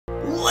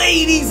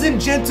Ladies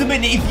and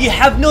gentlemen, if you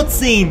have not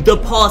seen the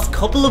past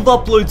couple of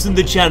uploads on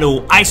the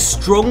channel, I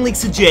strongly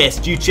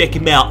suggest you check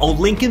them out. I'll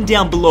link them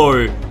down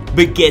below.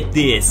 But get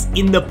this,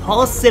 in the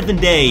past 7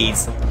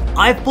 days,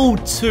 I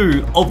pulled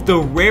 2 of the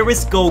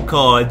rarest gold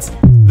cards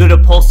that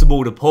are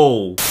possible to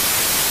pull.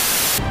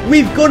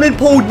 We've gone and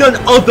pulled none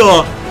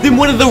other than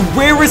one of the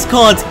rarest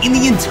cards in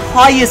the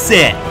entire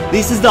set.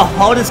 This is the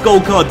hardest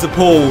gold card to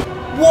pull.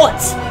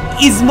 What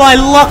is my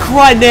luck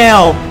right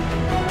now?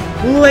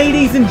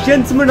 Ladies and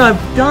gentlemen, I've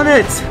done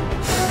it!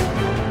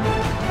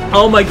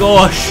 Oh my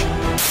gosh.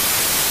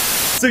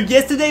 So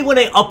yesterday when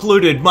I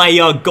uploaded my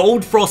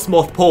Gold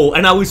Frostmoth pull,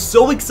 and I was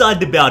so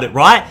excited about it,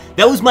 right?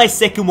 That was my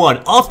second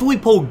one. After we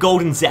pulled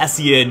Golden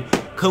Zacian,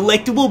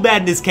 Collectible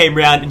Madness came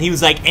around and he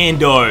was like,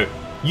 Ando,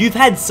 you've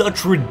had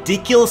such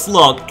ridiculous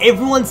luck.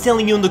 Everyone's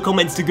telling you in the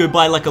comments to go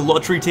buy like a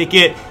lottery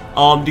ticket,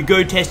 to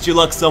go test your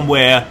luck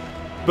somewhere.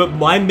 But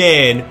my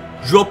man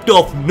dropped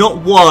off not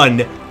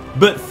 1,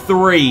 but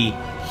 3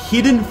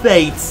 Hidden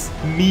Fates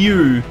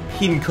Mew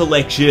pin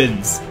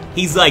collections.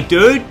 He's like,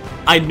 dude,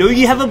 I know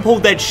you haven't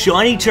pulled that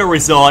shiny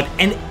Charizard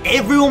and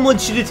everyone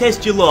wants you to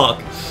test your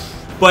luck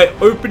by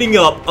opening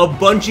up a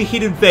bunch of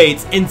Hidden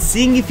Fates and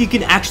seeing if you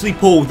can actually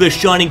pull the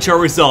shining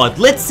Charizard.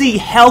 Let's see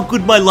how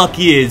good my luck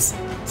is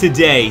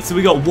today. So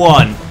we got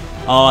 1,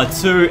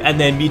 2, and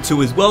then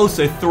Mewtwo as well,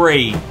 so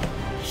 3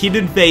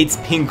 Hidden Fates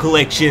pin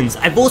collections.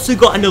 I've also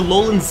got an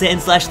Alolan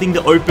Sandslash thing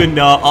to open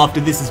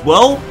after this as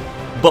well,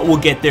 but we'll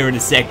get there in a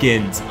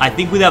second. I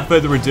think without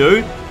further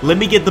ado, let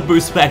me get the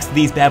booster packs of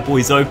these bad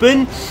boys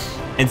open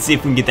and see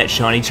if we can get that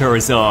shiny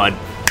Charizard.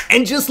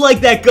 And just like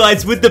that,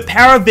 guys, with the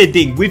power of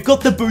vending, we've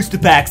got the booster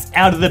packs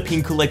out of the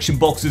pin collection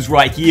boxes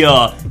right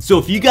here. So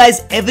if you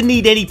guys ever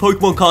need any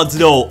Pokemon cards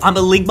at all, I'm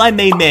gonna link my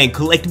main man,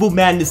 Collectible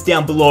Madness,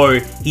 down below.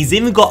 He's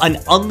even got an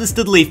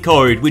unlisted leaf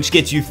code, which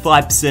gets you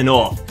 5%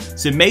 off.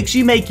 So make sure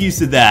you make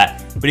use of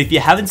that. But if you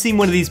haven't seen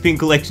one of these pin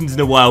collections in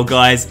a while,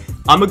 guys,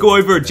 I'm gonna go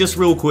over it just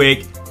real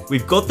quick.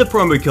 We've got the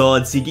promo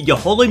cards, so you get your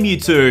Holo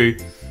Mewtwo,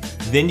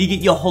 then you get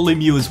your Holo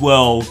Mew as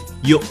well.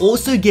 You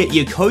also get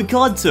your code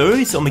card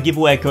too, so I'm gonna give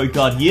away a code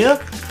card here.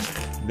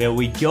 There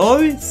we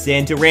go,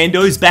 Santa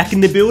Rando's back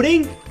in the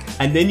building.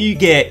 And then you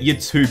get your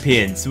 2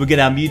 pins. So we get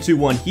our Mewtwo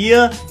one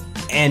here,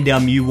 and our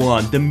Mew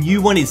one. The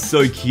Mew one is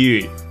so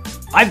cute.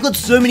 I've got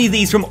so many of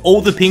these from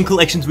all the pin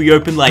collections we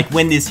opened, like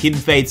when this Hidden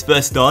Fates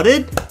first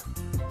started.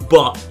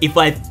 But if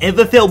I've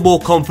ever felt more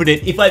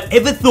confident, if I've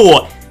ever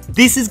thought,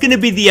 this is gonna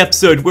be the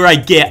episode where I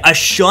get a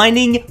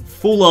shining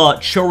full art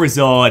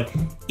Charizard,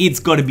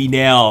 it's gotta be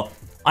now.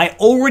 I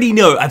already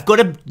know I've got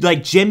a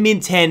like Gem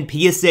Mint 10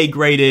 PSA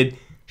graded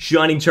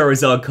shining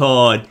Charizard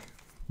card,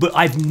 but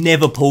I've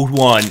never pulled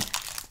one.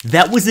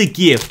 That was a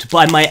gift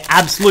by my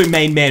absolute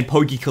main man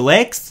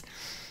PokeCollects.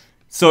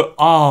 So,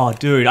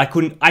 dude, I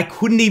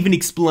couldn't even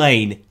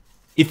explain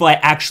if I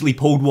actually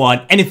pulled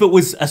one, and if it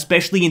was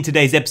especially in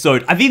today's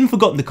episode. I've even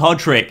forgotten the card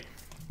trick.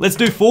 Let's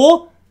do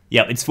 4.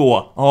 Yep, it's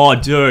 4. Oh,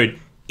 dude.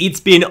 It's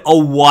been a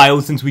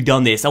while since we've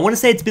done this. I want to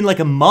say it's been like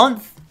a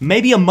month,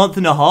 maybe a month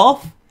and a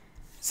half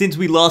since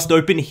we last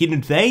opened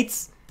Hidden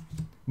Fates.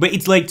 But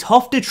it's like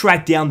tough to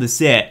track down the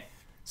set.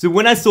 So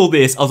when I saw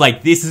this, I was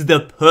like, this is the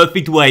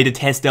perfect way to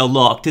test our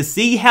luck, to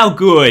see how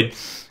good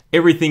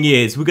everything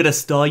is. We've got a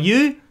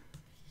Staryu,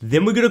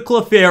 then we've got a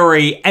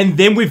Clefairy, and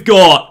then we've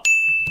got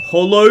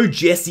Holo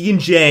Jesse and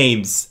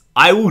James.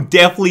 I will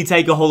definitely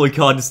take a Holo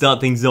card to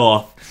start things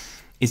off.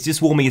 It's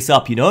just warming us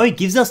up, you know? It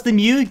gives us the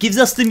Mew, gives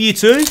us the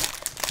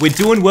Mewtwo. We're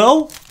doing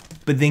well,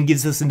 but then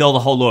gives us another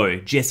Holo,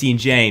 Jesse and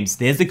James.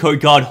 There's the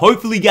code card.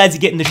 Hopefully you guys are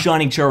getting the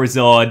shining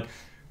Charizard.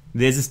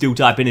 There's a Steel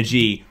type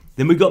energy.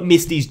 Then we got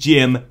Misty's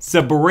Gym,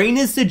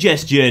 Sabrina's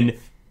Suggestion.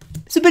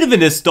 It's a bit of a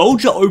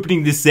nostalgia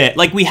opening this set.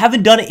 Like, we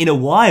haven't done it in a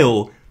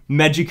while.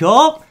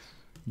 Magikarp,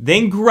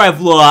 then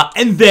Graveler,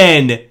 and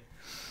then...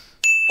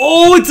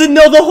 oh, it's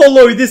another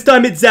Holo. This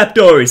time it's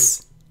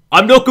Zapdos.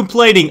 I'm not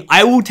complaining.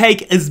 I will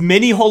take as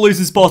many Holos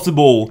as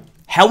possible.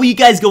 How are you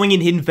guys going in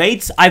Hidden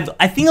Fates?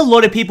 I think a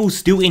lot of people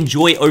still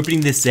enjoy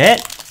opening this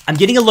set. I'm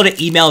getting a lot of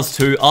emails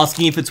too,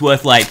 asking if it's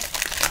worth like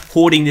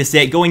hoarding this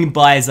set, going and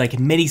buy as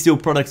like many steel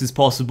products as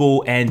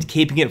possible and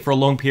keeping it for a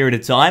long period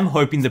of time,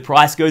 hoping the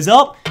price goes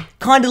up.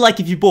 Kind of like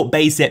if you bought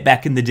base set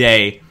back in the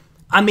day.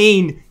 I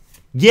mean,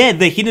 yeah,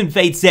 the Hidden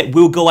Fates set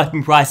will go up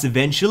in price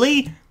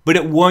eventually, but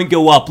it won't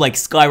go up like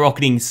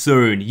skyrocketing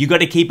soon. You got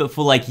to keep it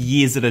for like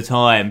years at a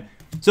time.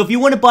 So if you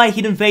want to buy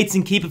Hidden Fates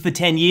and keep it for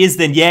 10 years,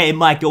 then yeah, it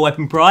might go up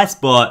in price,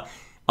 but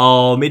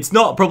it's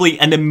not probably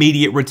an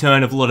immediate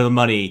return of a lot of the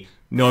money.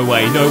 No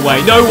way, no way,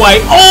 no way.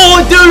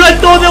 Oh, dude, I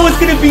thought that was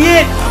going to be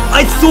it.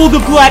 I saw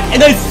the black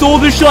and I saw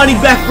the shining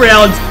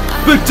background.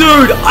 But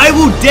dude, I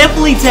will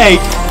definitely take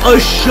a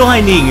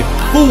shining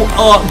full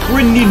art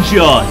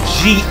Greninja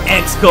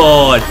GX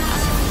card.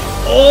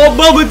 Oh,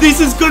 mama, this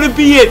is going to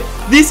be it.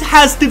 This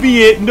has to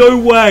be it. No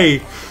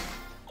way.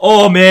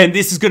 Oh man,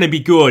 this is gonna be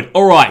good.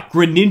 Alright,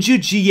 Greninja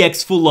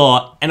GX full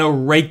art and a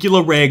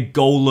regular rare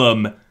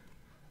Golem.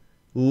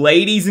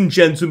 Ladies and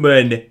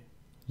gentlemen,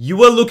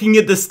 You are looking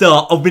at the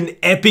start of an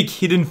epic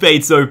Hidden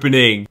Fates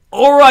opening.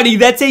 Alrighty,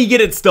 that's how you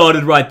get it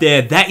started right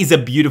there. That is a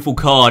beautiful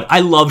card. I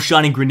love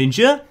Shining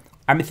Greninja.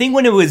 I think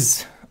when it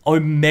was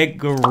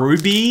Omega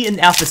Ruby and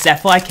Alpha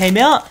Sapphire came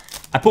out,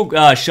 I put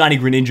Shining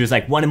Greninja as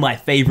like one of my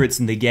favorites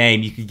in the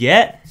game you could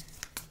get.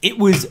 It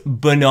was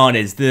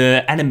bananas.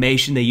 The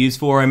animation they used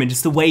for him and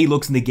just the way he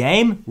looks in the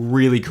game,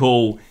 really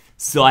cool.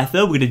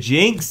 Scyther, we're gonna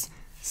Jinx,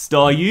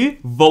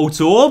 Staryu,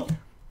 Voltorb,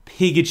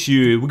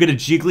 Pikachu, we're gonna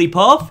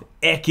Jigglypuff,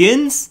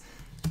 Ekans,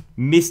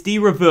 Misty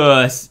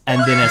Reverse,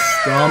 and then a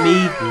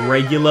Starmie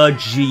regular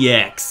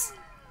GX.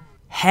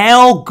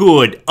 How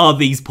good are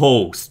these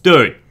pulls?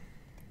 Dude,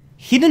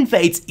 Hidden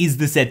Fates is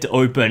the set to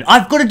open.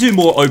 I've got to do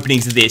more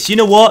openings of this. You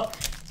know what?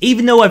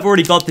 Even though I've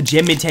already got the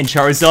Gem Mint 10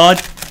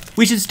 Charizard,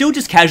 we should still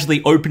just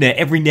casually open it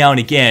every now and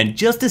again,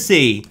 just to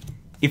see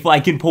if I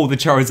can pull the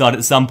Charizard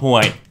at some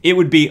point. It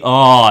would be,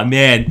 oh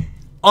man,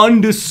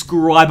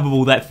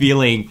 undescribable, that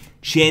feeling.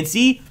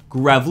 Chansey,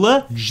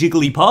 Graveler,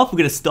 Jigglypuff, we're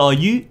gonna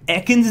Staryu,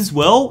 Ekans as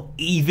well,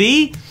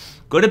 Eevee,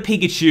 got a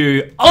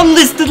Pikachu,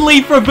 Unlisted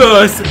Leaf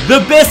Reverse,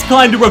 the best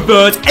kind of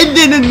reverse, and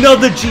then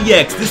another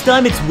GX. This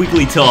time it's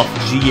Wigglytuff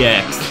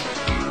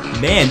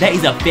GX. Man, that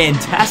is a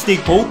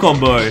fantastic pull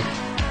combo.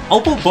 I'll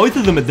put both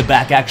of them at the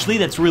back actually,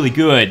 that's really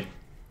good.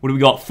 What do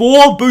we got?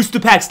 4 booster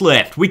packs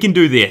left. We can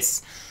do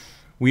this.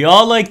 We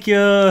are like,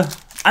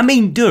 I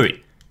mean,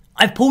 dude,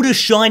 I've pulled a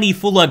shiny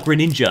full art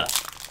Greninja.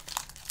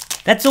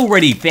 That's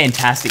already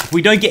fantastic. If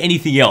we don't get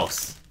anything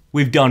else,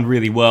 we've done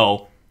really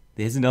well.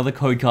 There's another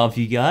code card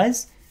for you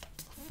guys.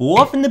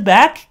 4 from the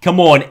back. Come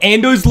on,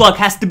 Ando's luck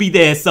has to be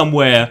there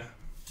somewhere.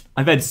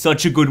 I've had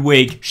such a good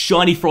week.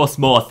 Shiny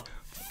Frostmoth,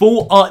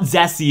 full art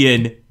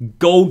Zacian,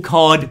 gold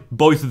card,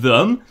 both of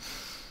them.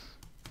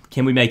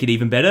 Can we make it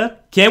even better?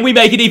 Can we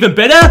make it even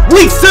better?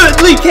 We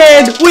certainly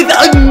can! With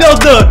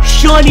another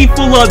shiny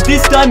full art.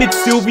 This time it's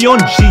Sylveon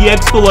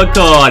GX full art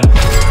card.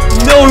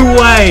 No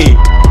way!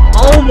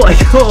 Oh my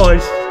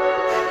gosh.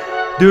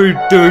 Dude,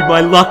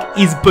 my luck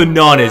is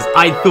bananas.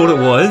 I thought it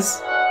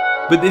was,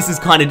 but this is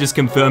kind of just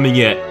confirming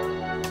it.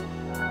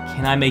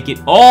 Can I make it?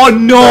 Oh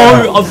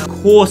no! Of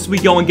course we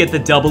go and get the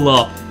double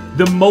up.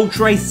 The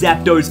Moltres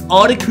Zapdos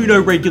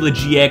Articuno regular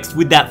GX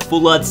with that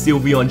full art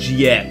Sylveon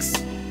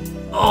GX.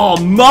 Oh,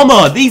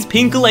 mama, these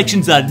pin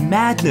collections are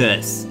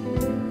madness.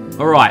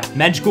 Alright,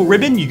 Magical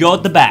Ribbon, you go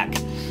at the back.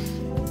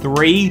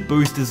 3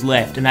 boosters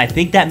left, and I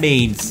think that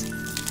means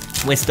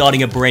we're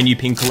starting a brand new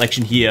pin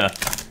collection here.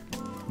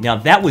 Now,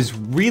 that was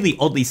really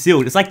oddly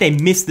sealed. It's like they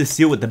missed the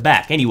seal at the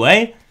back.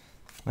 Anyway,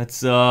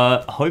 let's,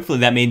 hopefully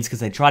that means because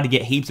they tried to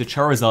get heaps of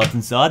Charizards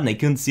inside and they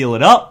couldn't seal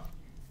it up.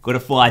 Got a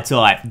Fly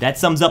type. That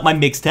sums up my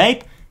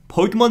mixtape.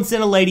 Pokemon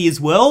Center Lady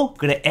as well.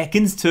 Got an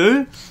Ekans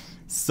too.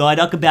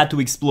 Psyduck about to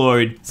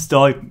explode.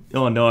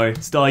 Oh no.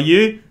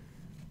 Staryu.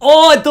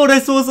 Oh, I thought I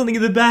saw something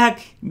in the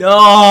back.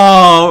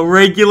 No,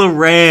 regular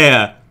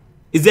rare.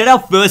 Is that our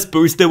first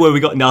booster where we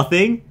got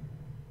nothing?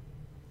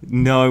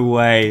 No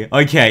way.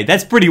 Okay,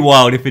 that's pretty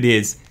wild if it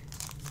is.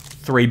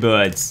 3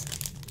 birds.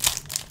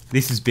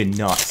 This has been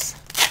nuts.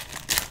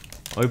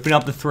 Open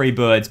up the 3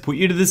 birds. Put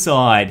you to the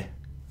side.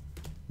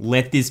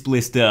 Let this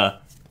blister,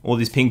 or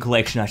this pin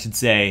collection I should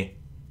say,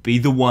 be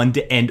the one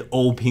to end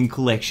all pin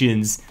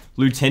collections.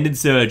 Lieutenant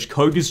Surge,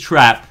 Koga's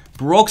Trap,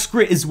 Brock's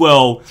Grit as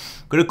well.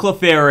 Got a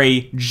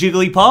Clefairy,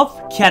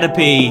 Jigglypuff,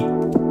 Caterpie,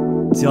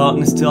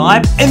 Darkness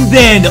type, and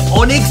then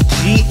Onix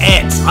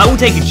GX. I will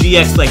take a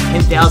GX like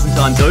 10,000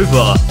 times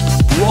over.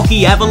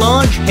 Rocky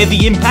Avalanche,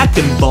 Heavy Impact,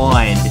 and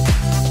Bind.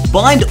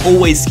 Bind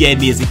always scared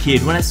me as a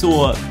kid. When I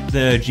saw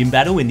the gym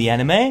battle in the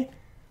anime, I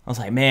was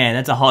like, man,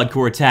 that's a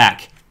hardcore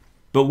attack.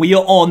 But we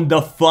are on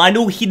the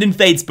final Hidden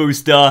Fates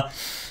booster.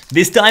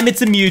 This time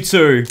it's a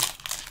Mewtwo.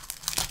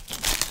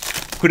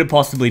 Could it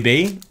possibly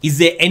be? Is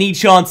there any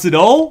chance at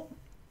all?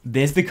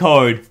 There's the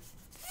code.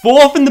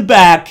 4 from the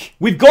back.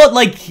 We've got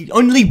like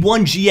only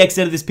 1 GX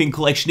out of this pin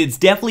collection. It's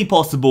definitely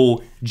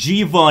possible.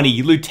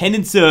 Giovanni,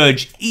 Lieutenant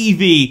Surge,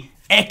 Eevee,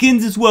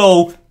 Ekans as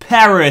well,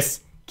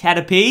 Paris,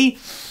 Caterpie,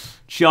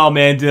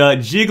 Charmander,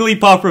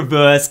 Jigglypuff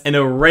Reverse, and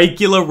a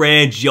regular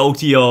rare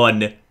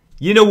Jolteon.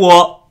 You know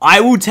what?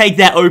 I will take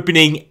that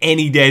opening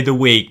any day of the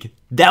week.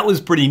 That was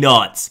pretty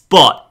nuts,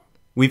 but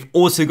we've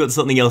also got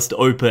something else to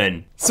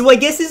open. So I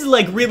guess this is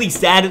like really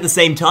sad at the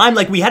same time.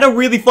 Like we had a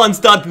really fun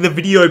start to the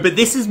video, but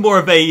this is more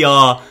of a,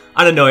 I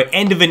don't know,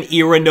 end of an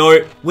era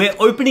note. We're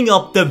opening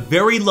up the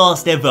very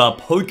last ever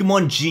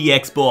Pokemon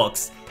GX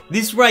box.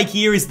 This right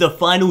here is the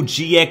final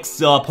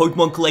GX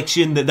Pokemon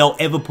collection that they'll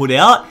ever put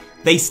out.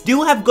 They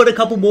still have got a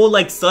couple more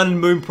like Sun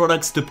and Moon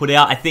products to put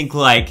out. I think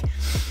like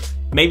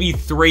maybe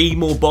 3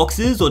 more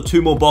boxes or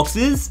 2 more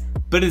boxes.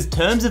 But in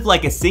terms of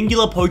like a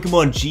singular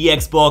Pokemon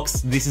GX box,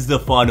 this is the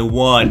final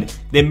one.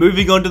 They're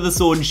moving on to the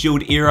Sword and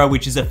Shield era,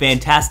 which is a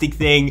fantastic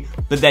thing,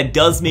 but that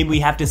does mean we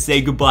have to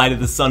say goodbye to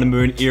the Sun and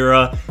Moon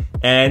era.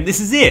 And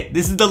this is it.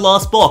 This is the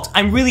last box.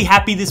 I'm really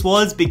happy this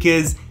was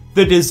because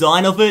the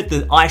design of it,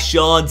 the ice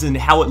shards and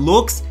how it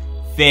looks,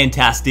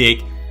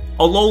 fantastic.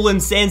 Alolan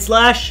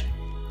Sandslash,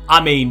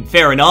 I mean,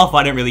 fair enough.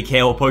 I don't really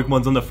care what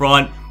Pokemon's on the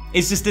front.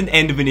 It's just an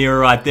end of an era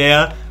right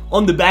there.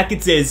 On the back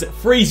it says,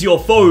 freeze your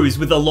foes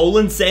with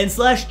Alolan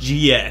Sandslash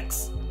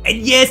GX. And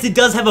yes, it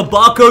does have a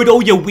barcode.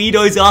 All your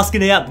weirdos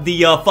asking about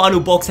the final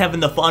box having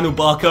the final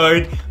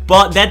barcode.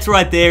 But that's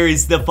right there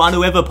is the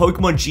final ever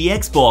Pokemon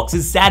GX box,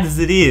 as sad as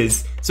it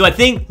is. So I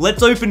think,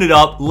 let's open it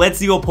up, let's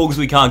see what pulls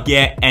we can't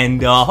get,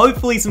 and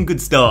hopefully some good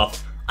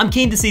stuff. I'm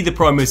keen to see the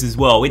promos as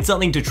well, it's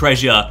something to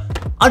treasure.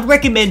 I'd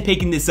recommend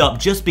picking this up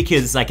just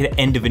because it's like an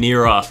end of an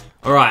era.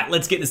 Alright,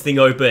 let's get this thing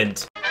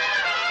opened.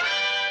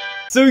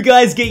 So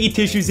guys, get your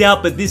tissues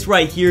out, but this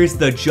right here is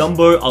the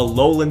Jumbo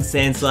Alolan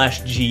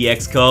Sandslash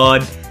GX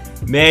card.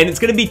 Man, it's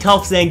gonna be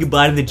tough saying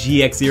goodbye to the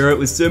GX era. It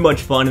was so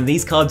much fun, and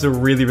these cards are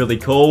really, really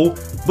cool.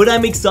 But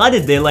I'm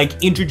excited. They're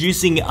like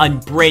introducing a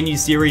brand new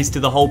series to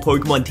the whole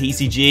Pokemon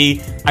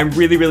TCG. I'm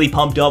really, really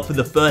pumped up for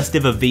the first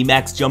ever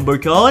VMAX Jumbo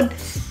card.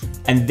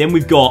 And then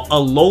we've got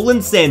Alolan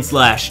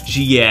Sandslash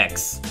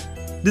GX.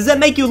 Does that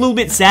make you a little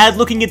bit sad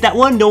looking at that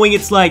one, knowing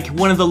it's like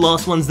one of the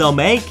last ones they'll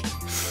make?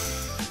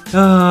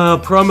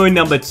 Promo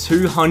number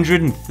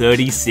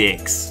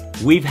 236.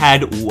 We've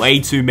had way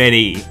too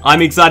many.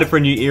 I'm excited for a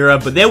new era,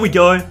 but there we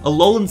go.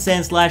 Alolan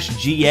Sandslash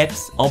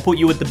GX. I'll put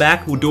you at the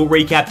back. We'll do a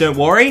recap, don't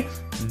worry.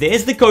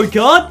 There's the code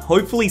card.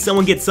 Hopefully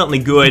someone gets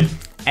something good.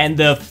 And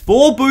the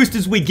 4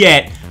 boosters we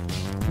get.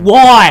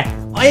 Why?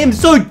 I am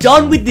so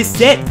done with this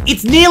set.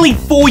 It's nearly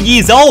 4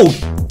 years old.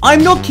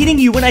 I'm not kidding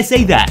you when I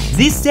say that.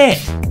 This set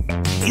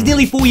is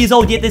nearly 4 years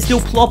old, yet they're still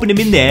plopping them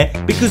in there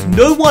because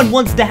no one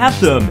wants to have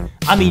them.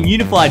 I mean,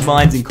 Unified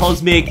Minds and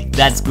Cosmic,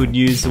 that's good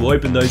news, so we'll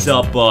open those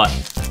up, but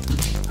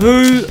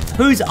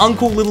who's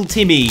Uncle Little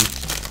Timmy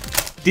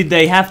did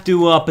they have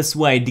to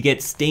persuade to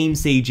get Steam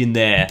Siege in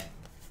there?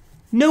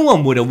 No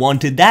one would have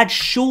wanted that,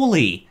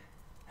 surely.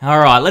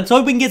 Alright, let's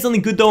hope we can get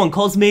something good though on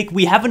Cosmic.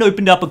 We haven't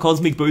opened up a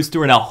Cosmic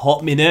booster in a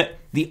hot minute.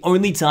 The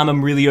only time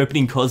I'm really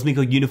opening Cosmic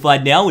or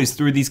Unified now is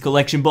through these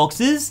collection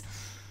boxes.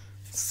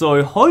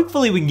 So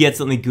hopefully we can get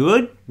something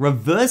good.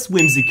 Reverse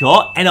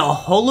Whimsicott and a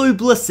Holo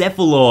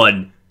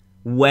Blacephalon.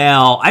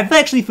 Wow, I've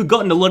actually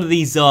forgotten a lot of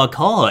these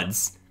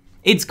cards.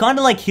 It's kind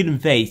of like Hidden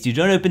Fates. You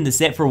don't open the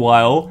set for a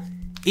while,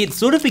 it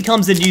sort of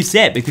becomes a new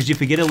set because you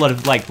forget a lot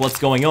of like what's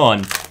going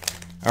on.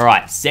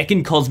 Alright,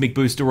 second Cosmic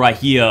booster right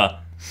here.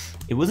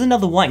 It was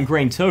another white and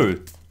green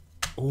too.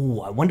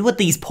 Oh, I wonder what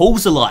these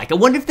pulls are like. I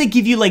wonder if they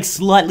give you like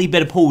slightly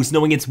better pulls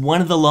knowing it's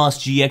one of the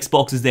last GX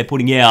boxes they're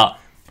putting out.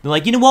 They're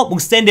like, you know what, we'll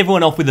send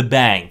everyone off with a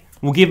bang.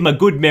 We'll give them a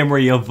good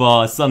memory of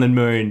Sun and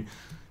Moon.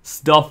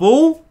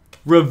 Stuffle,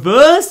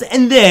 reverse,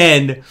 and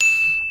then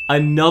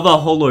another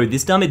holo.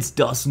 This time it's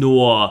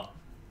Dusknoir.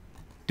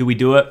 Do we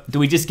do it? Do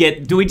we just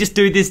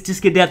do this?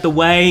 Just get out the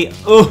way?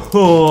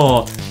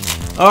 Oh,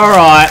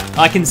 alright.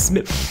 I can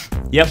smell.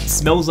 Yep,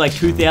 smells like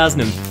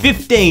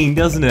 2015,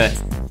 doesn't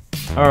it?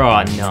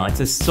 Alright, no, it's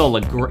a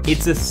solid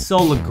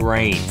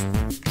green.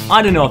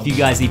 I don't know if you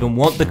guys even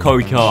want the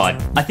code card.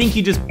 I think do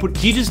you just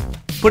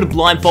put a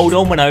blindfold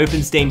on when I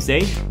open Steam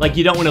Siege? Like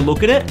you don't want to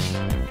look at it?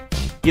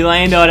 You're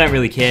like, no, I don't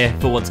really care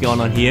for what's going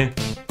on here.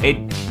 It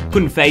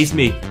couldn't faze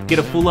me. Get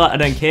a full art, I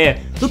don't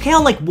care. Look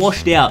how like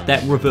washed out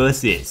that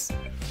reverse is.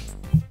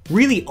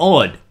 Really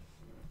odd.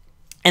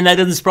 And that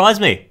doesn't surprise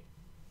me.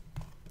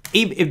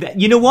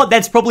 You know what?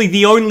 That's probably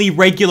the only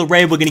regular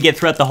rare we're going to get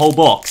throughout the whole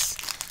box.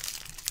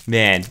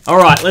 Man.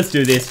 Alright, let's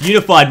do this.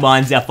 Unified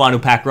Minds, our final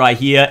pack right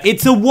here.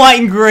 It's a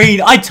white and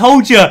green. I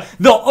told you,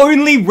 the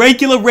only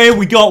regular rare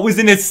we got was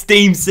in a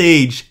Steam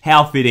Siege.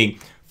 How fitting.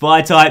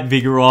 Fire-type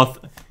Vigoroth.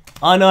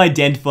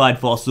 Unidentified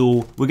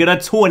Fossil. We got a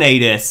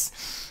Tornadus.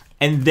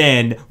 And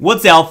then,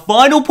 what's our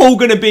final pull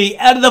gonna be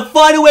out of the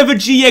final ever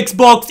GX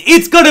box?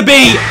 It's gonna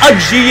be a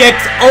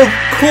GX, of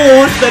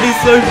course, that is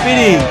so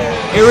fitting.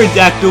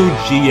 Aerodactyl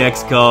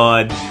GX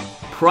card.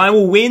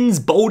 Primal Winds,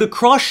 Boulder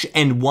Crush,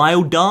 and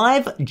Wild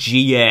Dive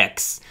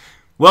GX.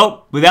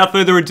 Well, without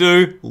further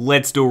ado,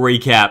 let's do a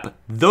recap.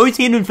 Those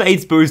Hidden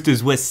Fates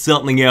boosters were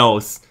something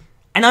else.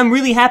 And I'm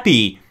really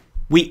happy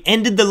we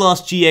ended the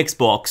last GX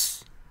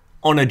box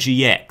on a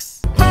GX.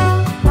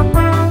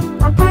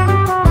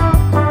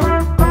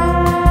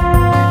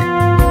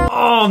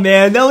 Oh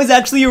man, that was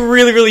actually a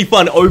really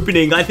fun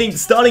opening. I think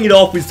starting it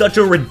off with such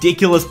a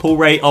ridiculous pull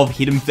rate of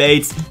Hidden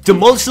Fates.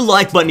 Demolish the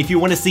like button if you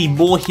want to see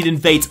more Hidden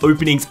Fates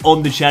openings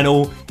on the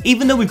channel.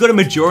 Even though we've got a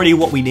majority of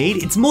what we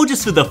need, it's more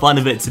just for the fun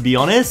of it, to be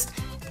honest.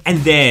 And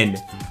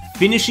then,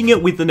 finishing it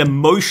with an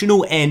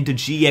emotional end to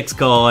GX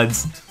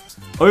cards.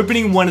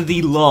 Opening one of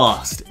the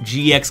last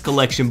GX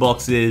collection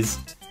boxes.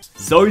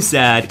 So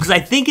sad, because I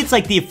think it's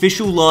like the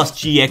official last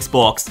GX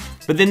box,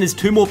 but then there's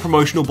 2 more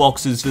promotional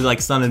boxes for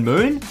like Sun and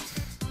Moon.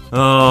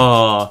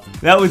 Oh,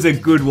 that was a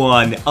good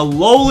one.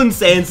 Alolan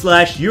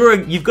Sandslash,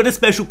 you've got a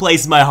special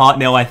place in my heart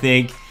now, I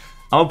think.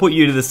 I'm gonna put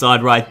you to the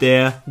side right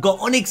there. We've got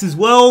Onyx as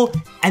well,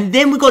 and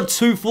then we've got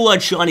 2 full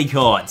art shiny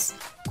cards.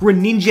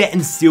 Greninja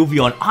and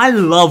Sylveon. I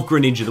love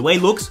Greninja, the way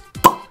it looks,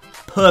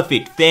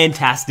 perfect,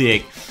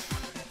 fantastic.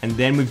 And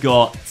then we've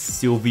got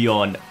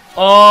Sylveon.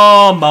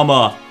 Oh,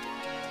 mama.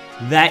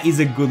 That is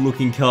a good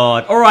looking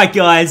card. Alright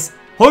guys,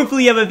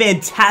 hopefully you have a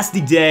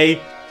fantastic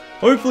day.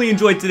 Hopefully you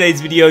enjoyed today's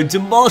video.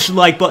 Demolish the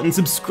like button,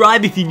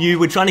 subscribe if you're new.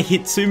 We're trying to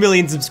hit 2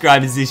 million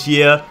subscribers this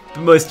year.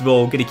 But most of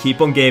all, we're gonna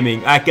keep on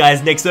gaming. Alright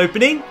guys, next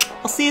opening,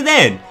 I'll see you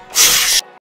then.